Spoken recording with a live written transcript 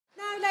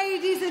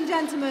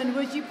gentlemen,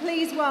 would you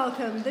please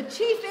welcome the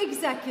Chief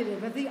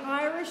Executive of the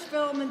Irish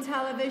Film and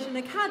Television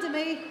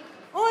Academy,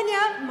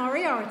 Áine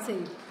Moriarty.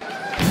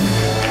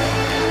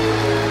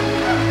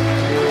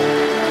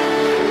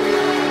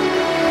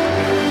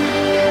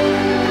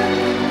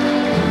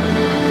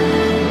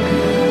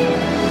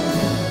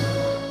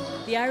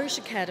 The Irish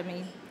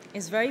Academy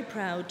is very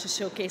proud to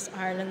showcase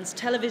Ireland's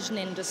television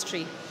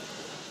industry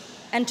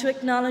and to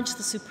acknowledge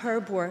the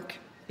superb work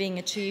being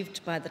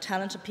achieved by the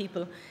talented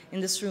people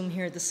in this room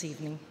here this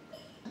evening.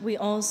 We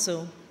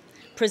also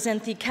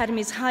present the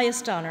Academy's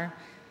highest honour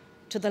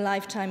to the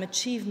Lifetime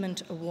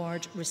Achievement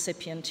Award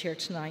recipient here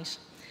tonight.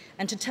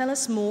 And to tell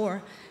us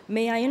more,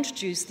 may I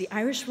introduce the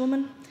Irish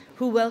woman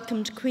who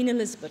welcomed Queen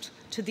Elizabeth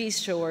to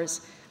these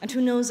shores and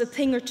who knows a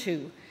thing or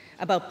two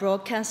about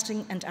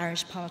broadcasting and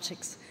Irish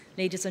politics.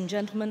 Ladies and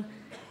gentlemen,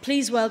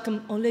 please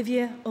welcome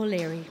OLIVIA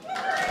O'LEARY.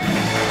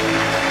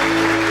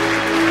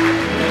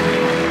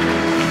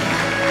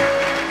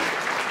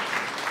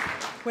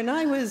 When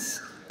I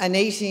was an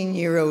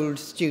 18-year-old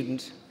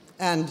student,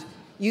 and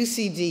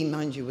UCD,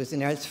 mind you, was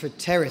in Earlsford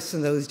Terrace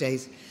in those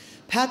days,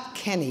 Pat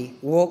Kenny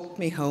walked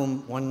me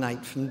home one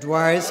night from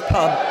Dwyer's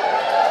Pub.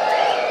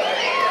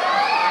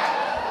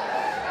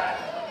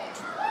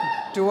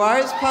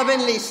 Dwyer's Pub in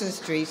Leeson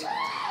Street,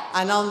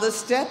 and on the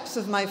steps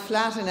of my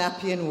flat in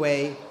Appian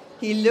Way,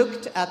 he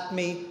looked at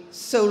me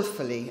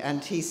soulfully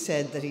and he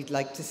said that he'd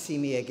like to see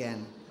me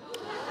again.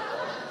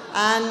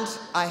 And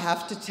I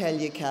have to tell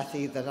you,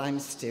 Cathy, that I'm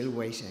still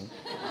waiting.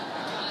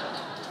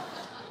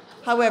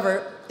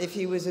 However, if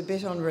he was a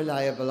bit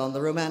unreliable on the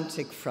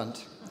romantic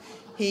front,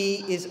 he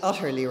is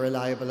utterly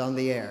reliable on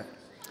the air.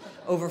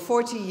 Over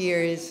 40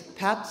 years,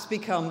 Pat's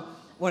become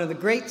one of the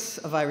greats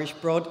of Irish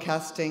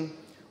broadcasting,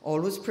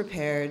 always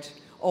prepared,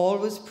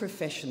 always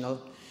professional,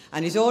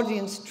 and his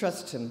audience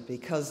trust him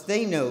because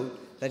they know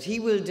that he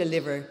will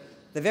deliver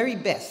the very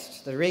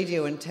best that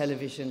radio and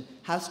television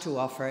has to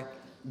offer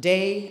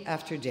day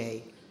after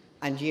day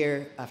and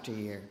year after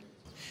year.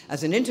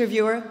 As an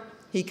interviewer,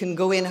 he can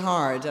go in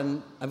hard,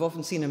 and I've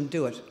often seen him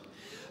do it.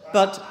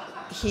 But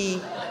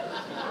he...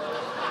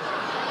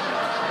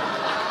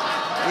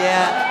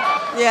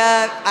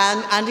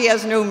 and he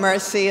has no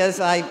mercy, as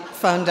I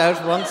found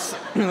out once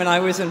when I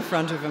was in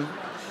front of him.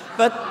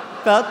 But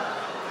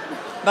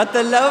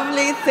the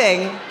lovely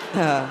thing,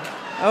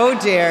 oh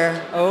dear.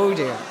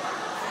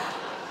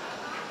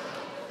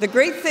 The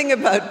great thing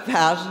about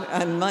Pat,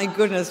 and my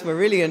goodness, we're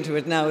really into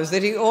it now, is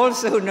that he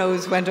also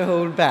knows when to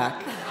hold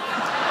back.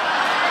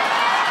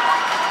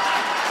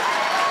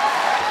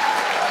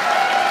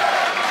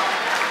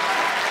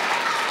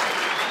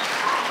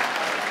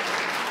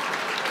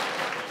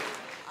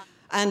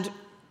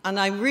 And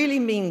I really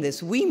mean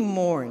this. We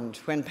mourned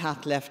when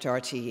Pat left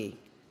RTE.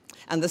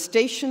 And the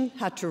station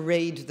had to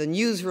raid the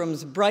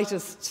newsroom's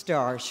brightest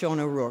star, Sean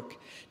O'Rourke,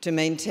 to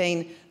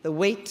maintain the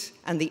weight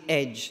and the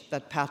edge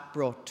that Pat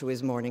brought to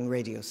his morning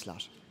radio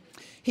slot.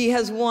 He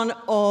has won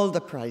all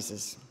the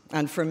prizes,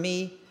 and for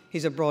me,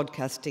 he's a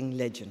broadcasting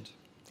legend.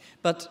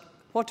 But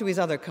what do his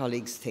other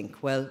colleagues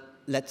think? Well,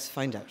 let's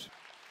find out.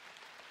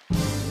 Oh,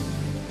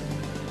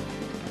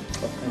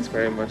 thanks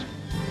very much.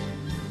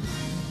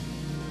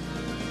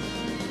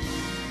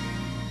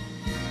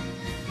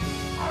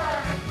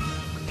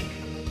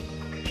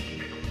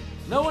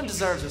 No one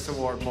deserves this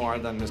award more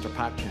than Mr.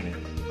 Pat Kenny.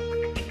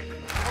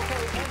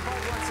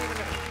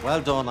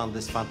 Well done on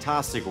this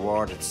fantastic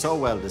award. It's so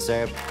well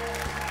deserved.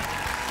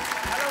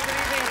 Hello, good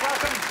evening,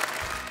 welcome.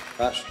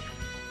 Pat,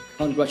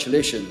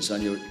 congratulations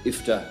on your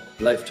IFTA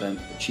Lifetime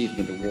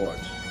Achievement Award.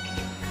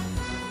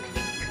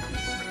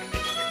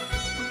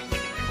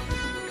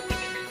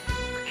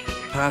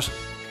 Pat,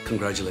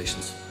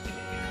 congratulations.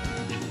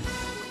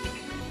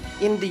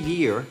 In the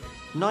year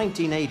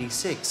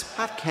 1986,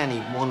 Pat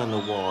Kenny won an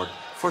award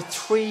for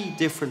 3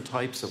 different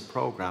types of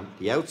programme.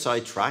 The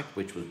Outside Track,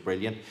 which was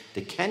brilliant,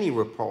 the Kenny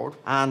Report,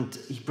 and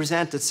he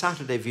presented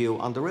Saturday View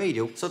on the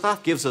radio. So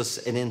that gives us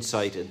an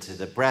insight into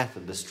the breadth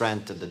and the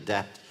strength and the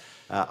depth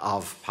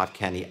of Pat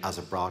Kenny as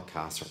a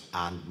broadcaster.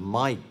 And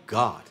my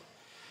God,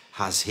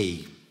 has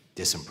he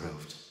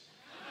disimproved.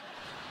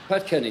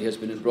 Pat Kenny has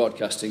been in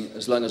broadcasting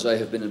as long as I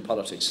have been in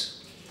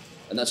politics.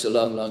 And that's a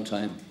long, long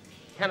time.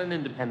 Can an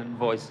independent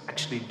voice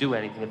actually do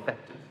anything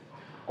effective?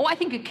 Oh, I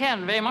think it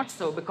can, very much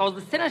so, because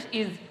the Senate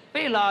is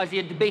very largely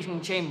a debating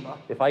chamber.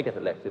 If I get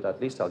elected,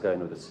 at least I'll go in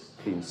with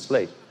a clean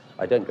slate.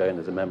 I don't go in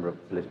as a member of a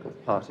political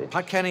party.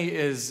 Pat Kenny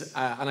is,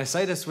 and I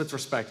say this with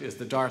respect, is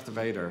the Darth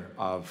Vader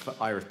of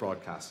Irish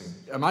broadcasting.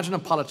 Imagine a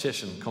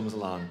politician comes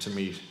along to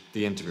meet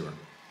the interviewer.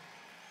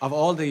 Of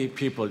all the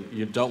people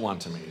you don't want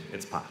to meet,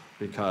 it's Pat,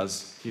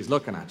 because he's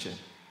looking at you,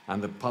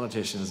 and the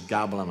politician is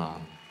gabbling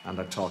on, and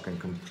they're talking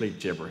complete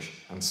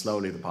gibberish, and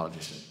slowly the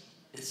politician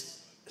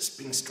is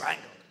being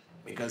strangled,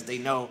 because they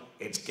know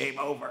it's game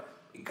over,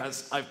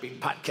 because I've been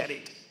Pat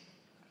Kenny'd,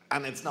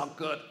 and it's not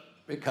good,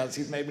 because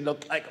he's made me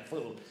look like a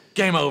fool.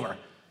 Game over.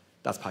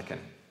 That's Pat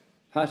Kenny.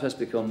 Pat has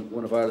become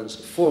one of Ireland's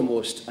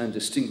foremost and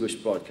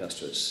distinguished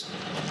broadcasters.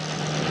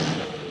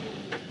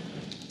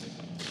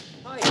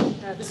 Hi.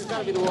 This has got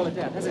to be the Wall of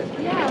Death, has it?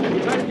 Yeah. Have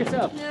you tried it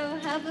yourself? No, I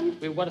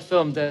haven't. We want to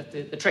film the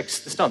tricks,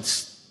 the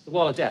stunts, the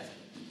Wall of Death.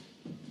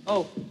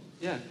 Oh,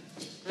 yeah.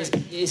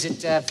 Is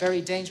it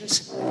very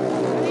dangerous? He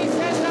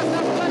says that's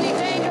not bloody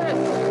dangerous!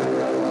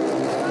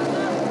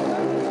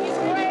 He's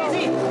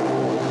crazy!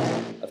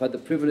 I've had the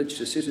privilege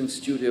to sit in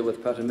studio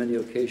with Pat on many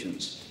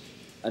occasions,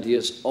 and he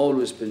has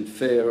always been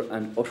fair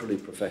and utterly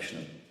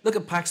professional. Look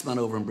at Paxman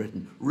over in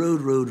Britain. Rude,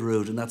 rude,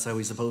 rude, and that's how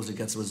he supposedly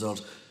gets a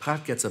result.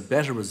 Pat gets a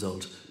better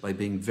result by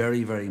being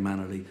very, very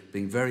mannerly,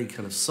 being very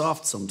kind of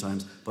soft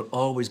sometimes, but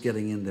always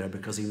getting in there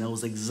because he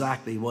knows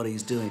exactly what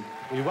he's doing.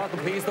 Will you welcome,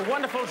 please, the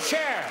wonderful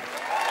Cher?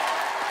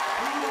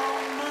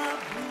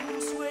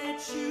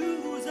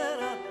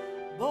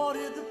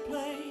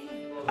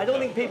 I don't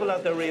think people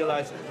out there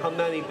realise how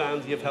many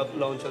bands you've helped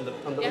launch on the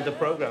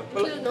programme.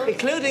 Well,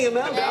 including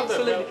Imelda,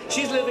 absolutely.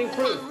 She's living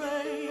proof.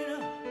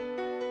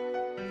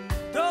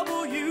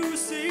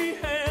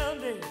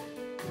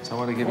 So I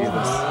want to give you this.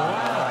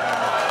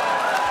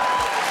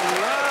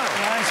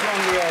 Nice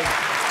one, Greg.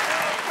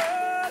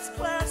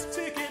 First-class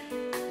ticket,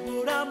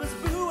 but I'm as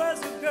blue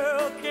as a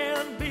girl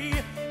can be.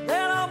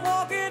 Then I'm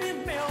walking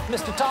in Melbourne.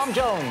 Mr. Tom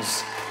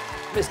Jones,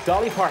 Miss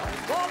Dolly Parton,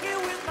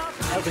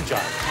 Elton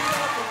John,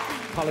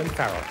 Colin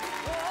Farrell,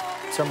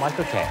 Sir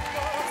Michael Caine.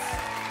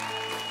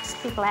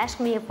 People asked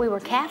me if we were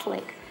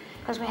Catholic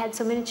because we had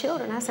so many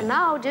children. I said,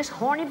 no, just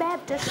horny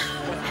Baptist.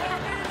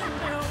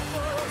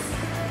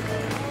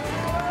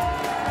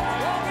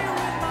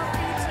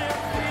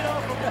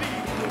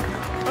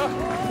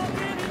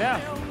 Now,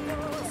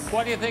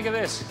 what do you think of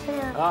this?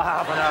 Yeah. Oh,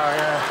 half an hour,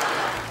 yeah.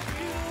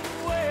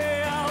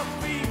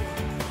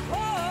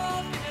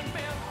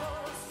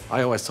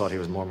 I always thought he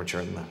was more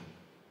mature than that.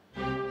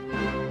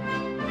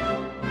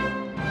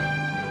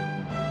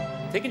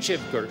 Taking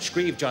sib gur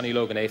scríb Johnny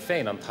Logan é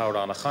féin an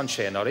tárán a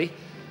chanse nori,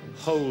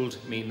 Hold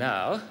Me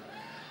Now,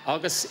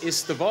 agus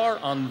is the bhar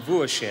an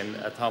bhua sin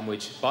a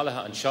támuid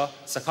balatha an seo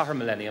sa chathair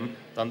millennium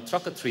don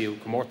trocha tríú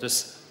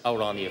comórtas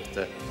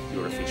áráníochta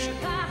Eurovision.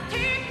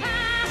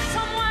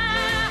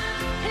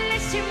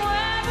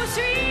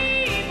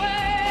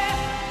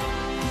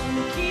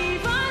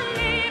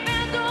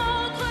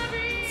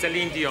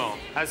 Céline Dion,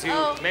 as you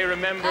may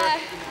remember,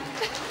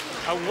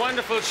 a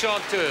wonderful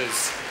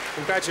chanteuse.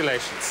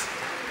 Congratulations.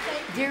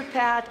 Dear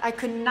Pat, I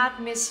could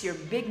not miss your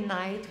big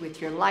night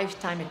with your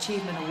Lifetime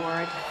Achievement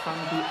Award from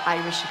the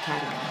Irish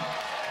Academy.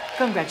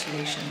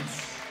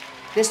 Congratulations.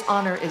 This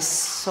honor is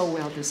so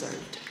well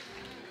deserved.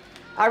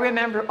 I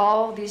remember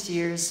all these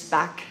years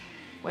back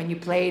when you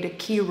played a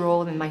key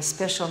role in my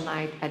special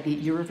night at the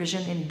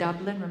Eurovision in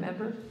Dublin,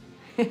 remember?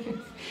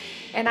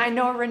 And I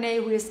know Renee,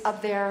 who is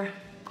up there,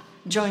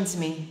 joins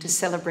me to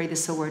celebrate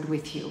this award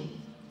with you.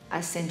 I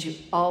send you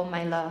all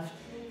my love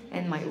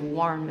and my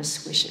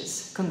warmest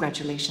wishes.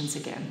 Congratulations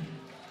again.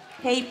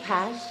 Hey,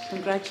 Pat,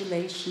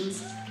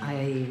 congratulations.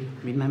 I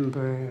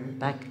remember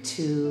back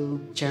to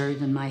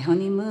Jared and my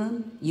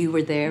honeymoon. You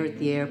were there at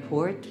the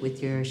airport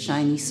with your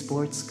shiny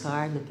sports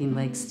car looking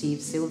like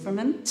Steve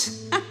Silverman.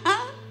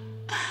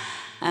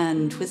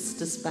 And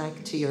twist us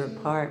back to your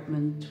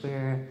apartment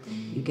where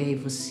you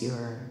gave us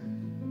your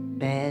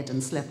bed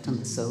and slept on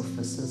the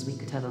sofa so as we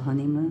could have a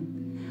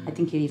honeymoon. I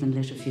think you even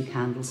lit a few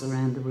candles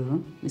around the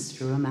room,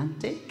 Mr.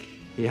 Romantic.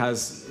 He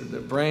has a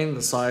brain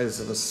the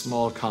size of a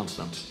small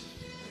continent.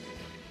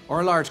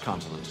 Or a large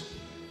continent.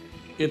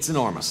 It's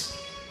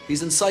enormous.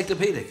 He's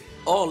encyclopedic.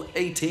 All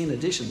 18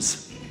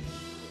 editions.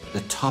 The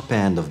top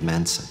end of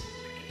Mensa.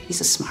 He's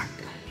a smart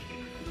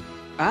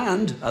guy.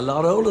 And a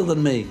lot older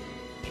than me.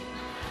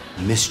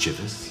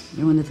 Mischievous.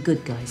 You're one of the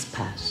good guys,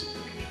 Pat.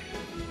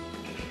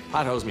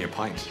 Pat owes me a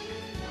pint.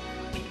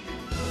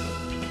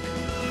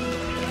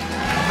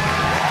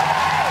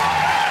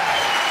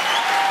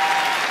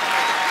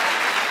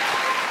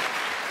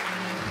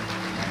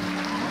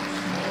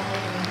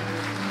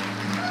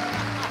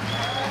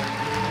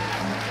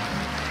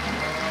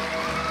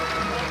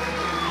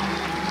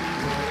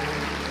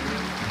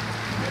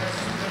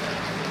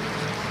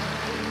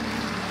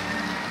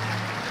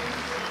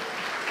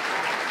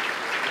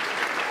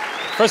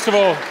 First of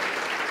all,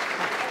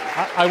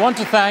 I want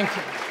to thank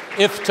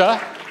IFTA,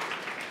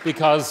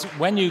 because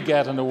when you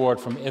get an award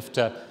from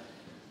IFTA,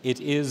 it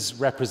is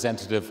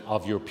representative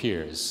of your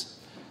peers.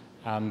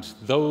 And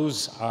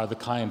those are the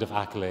kind of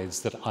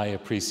accolades that I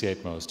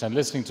appreciate most. And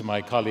listening to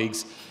my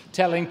colleagues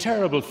telling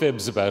terrible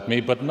fibs about me,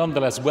 but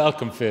nonetheless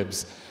welcome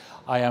fibs,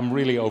 I am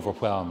really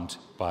overwhelmed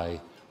by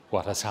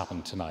what has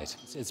happened tonight.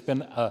 It's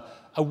been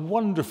a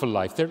wonderful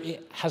life. There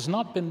has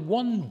not been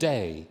one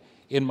day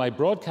in my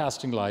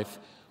broadcasting life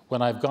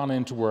when I've gone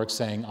into work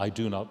saying, I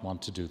do not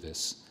want to do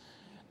this.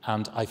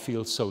 And I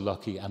feel so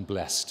lucky and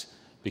blessed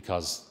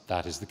because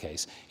that is the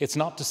case. It's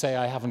not to say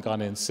I haven't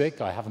gone in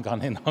sick, I haven't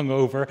gone in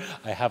hungover,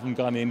 I haven't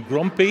gone in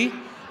grumpy.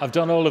 I've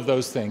done all of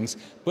those things,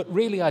 but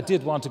really I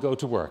did want to go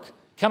to work.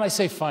 Can I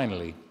say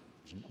finally,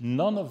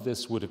 none of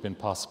this would have been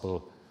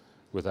possible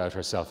without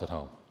herself at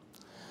home.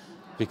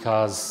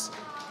 Because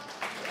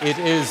it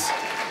is...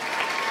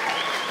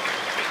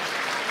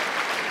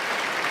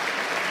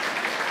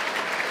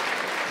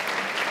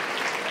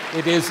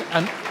 It is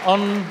an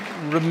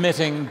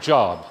unremitting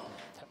job,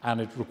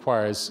 and it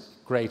requires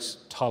great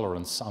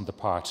tolerance on the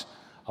part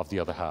of the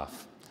other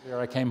half. Here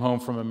I came home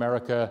from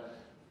America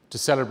to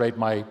celebrate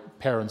my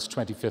parents'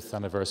 25th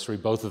anniversary.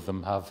 Both of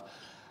them have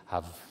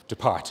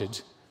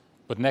departed,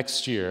 but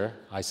next year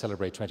I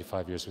celebrate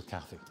 25 years with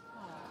Kathy.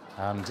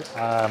 And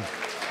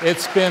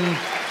it's been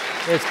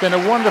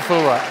a wonderful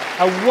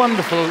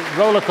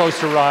roller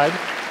coaster ride.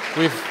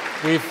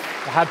 We've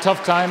had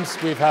tough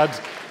times, we've had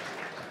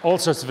all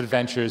sorts of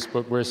adventures,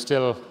 but we're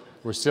still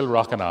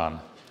rocking on.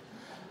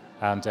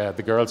 And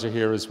the girls are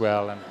here as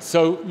well. And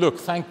so, look,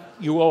 thank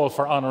you all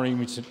for honouring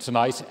me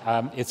tonight.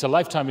 It's a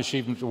Lifetime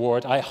Achievement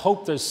Award. I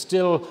hope there's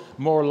still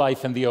more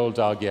life in the old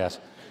dog yet.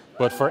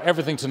 But for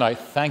everything tonight,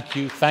 thank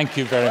you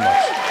very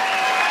much.